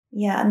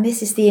Yeah, and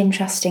this is the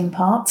interesting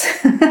part.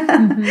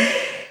 Mm-hmm.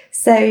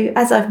 So,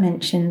 as I've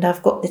mentioned,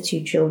 I've got the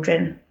 2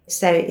 children.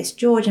 So it's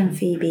George and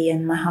Phoebe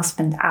and my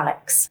husband,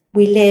 Alex.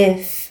 We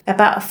live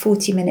about a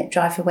 40-minute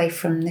drive away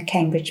from the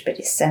Cambridge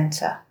Buddhist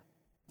Centre.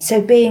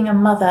 So being a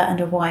mother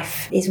and a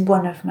wife is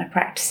one of my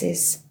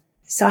practices.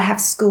 So I have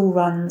school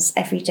runs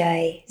every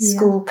day,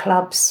 school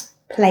clubs,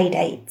 play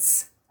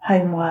dates,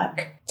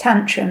 homework,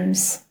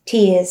 tantrums,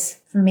 tears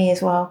from me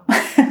as well,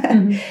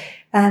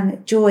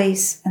 and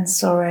joys and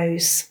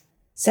sorrows.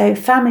 So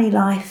family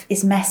life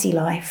is messy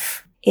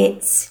life.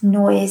 It's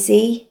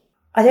noisy.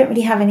 I don't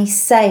really have any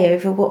say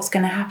over what's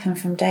going to happen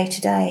from day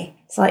to day.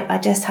 It's like I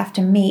just have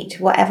to meet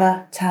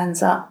whatever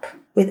turns up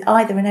with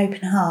either an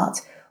open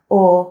heart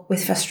or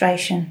with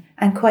frustration.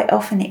 And quite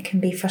often it can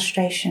be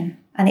frustration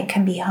and it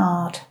can be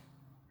hard.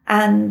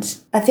 And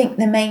I think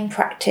the main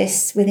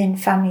practice within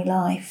family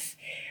life,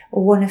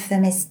 or one of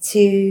them, is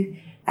to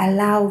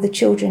allow the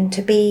children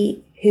to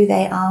be who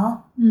they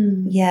are.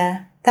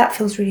 Yeah, that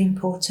feels really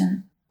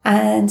important.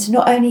 And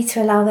not only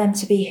to allow them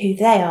to be who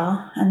they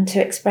are and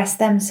to express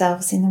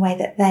themselves in the way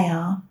that they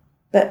are,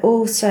 but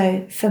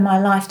also for my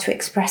life to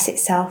express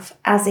itself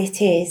as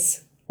it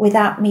is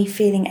without me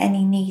feeling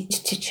any need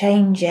to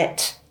change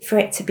it, for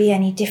it to be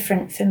any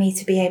different, for me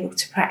to be able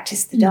to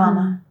practice the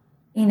Dharma.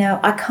 You know,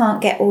 I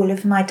can't get all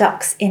of my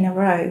ducks in a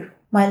row.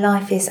 My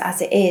life is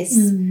as it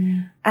is.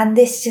 And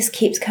this just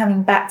keeps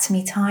coming back to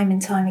me time and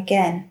time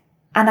again.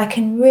 And I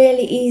can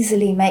really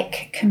easily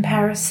make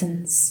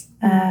comparisons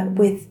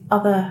with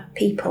other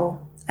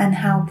people and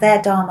how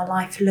their Dharma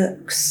life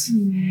looks.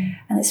 And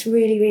it's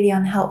really, really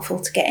unhelpful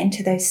to get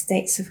into those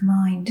states of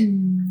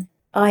mind.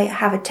 I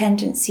have a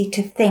tendency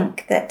to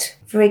think that,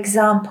 for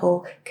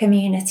example,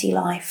 community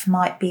life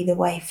might be the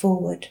way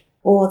forward,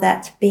 or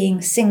that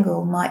being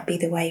single might be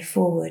the way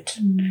forward,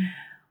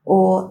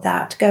 or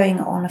that going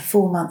on a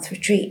 4-month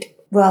retreat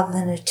rather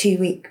than a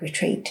 2-week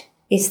retreat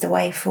is the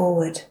way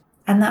forward.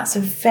 And that's a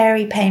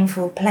very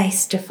painful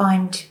place to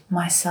find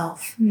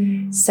myself.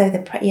 So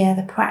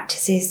the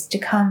practice is to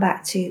come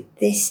back to,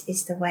 this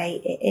is the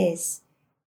way it is.